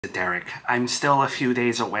Derek, I'm still a few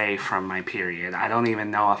days away from my period. I don't even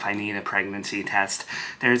know if I need a pregnancy test.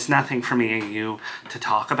 There's nothing for me and you to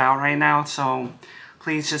talk about right now, so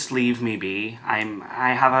please just leave me be.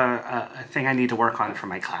 I have a thing I need to work on for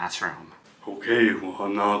my classroom. Okay, well,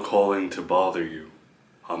 I'm not calling to bother you.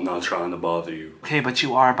 I'm not trying to bother you. Okay, but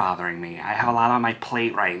you are bothering me. I have a lot on my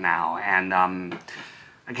plate right now, and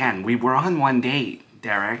again, we were on one date,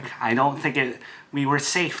 Derek. I don't think we were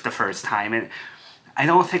safe the first time, and I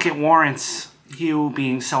don't think it warrants you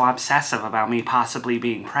being so obsessive about me possibly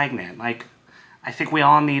being pregnant. Like, I think we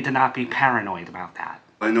all need to not be paranoid about that.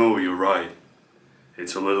 I know you're right.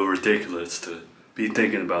 It's a little ridiculous to be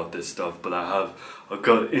thinking about this stuff, but I have a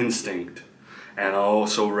gut instinct. And I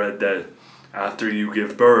also read that after you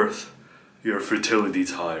give birth, your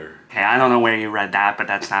fertility's higher. Okay, I don't know where you read that, but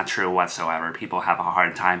that's not true whatsoever. People have a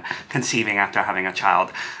hard time conceiving after having a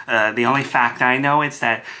child. The only fact I know is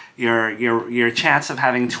that your chance of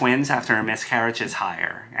having twins after a miscarriage is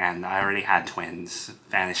higher. And I already had twins,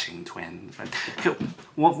 vanishing twins. But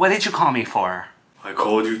what did you call me for? I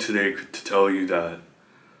called you today to tell you that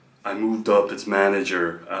I moved up as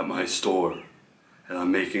manager at my store. And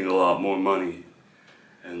I'm making a lot more money.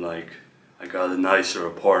 And I got a nicer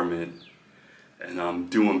apartment. And I'm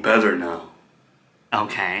doing better now.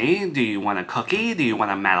 Okay, do you want a cookie? Do you want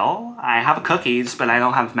a medal? I have cookies, but I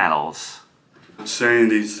don't have medals. I'm saying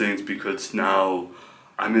these things because now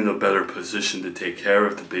I'm in a better position to take care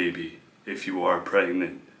of the baby if you are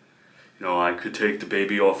pregnant. You know, I could take the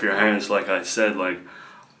baby off your hands like I said,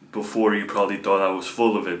 before you probably thought I was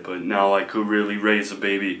full of it, but now I could really raise a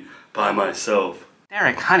baby by myself.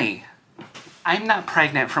 Derek, honey, I'm not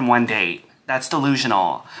pregnant from one date. That's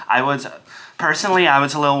delusional. Personally, I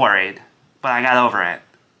was a little worried, but I got over it.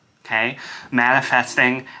 Okay?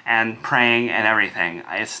 Manifesting and praying and everything.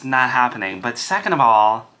 It's not happening. But second of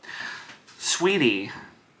all, sweetie,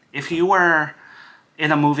 if you were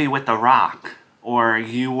in a movie with The Rock, or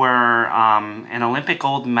you were an Olympic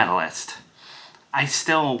gold medalist, I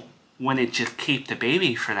still wouldn't just keep the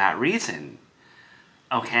baby for that reason.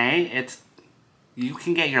 Okay? You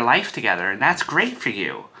can get your life together, and that's great for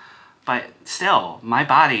you. But still, my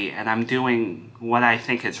body, and I'm doing what I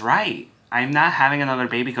think is right. I'm not having another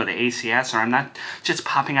baby go to ACS, or I'm not just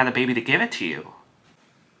popping out a baby to give it to you.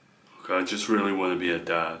 Okay, I just really want to be a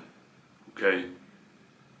dad. Okay?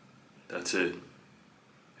 That's it.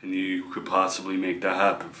 And you could possibly make that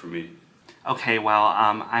happen for me. Okay, well,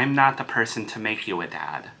 I'm not the person to make you a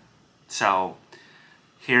dad. So,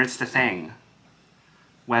 here's the thing.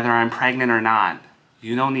 Whether I'm pregnant or not,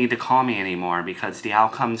 you don't need to call me anymore because the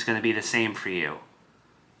outcome's going to be the same for you.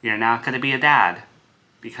 You're not going to be a dad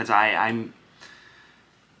because I'm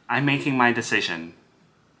making my decision.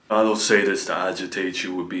 I don't say this to agitate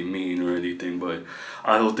you or be mean or anything, but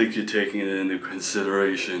I don't think you're taking it into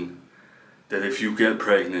consideration that if you get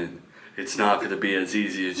pregnant, it's not going to be as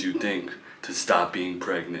easy as you think to stop being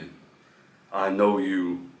pregnant. I know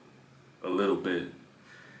you a little bit,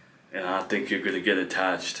 and I think you're going to get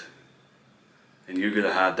attached. And you're going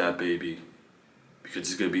to have that baby because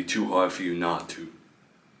it's going to be too hard for you not to.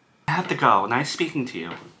 I have to go. Nice speaking to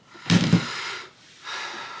you.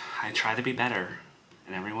 I try to be better,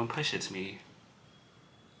 and everyone pushes me.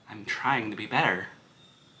 I'm trying to be better,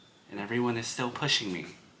 and everyone is still pushing me.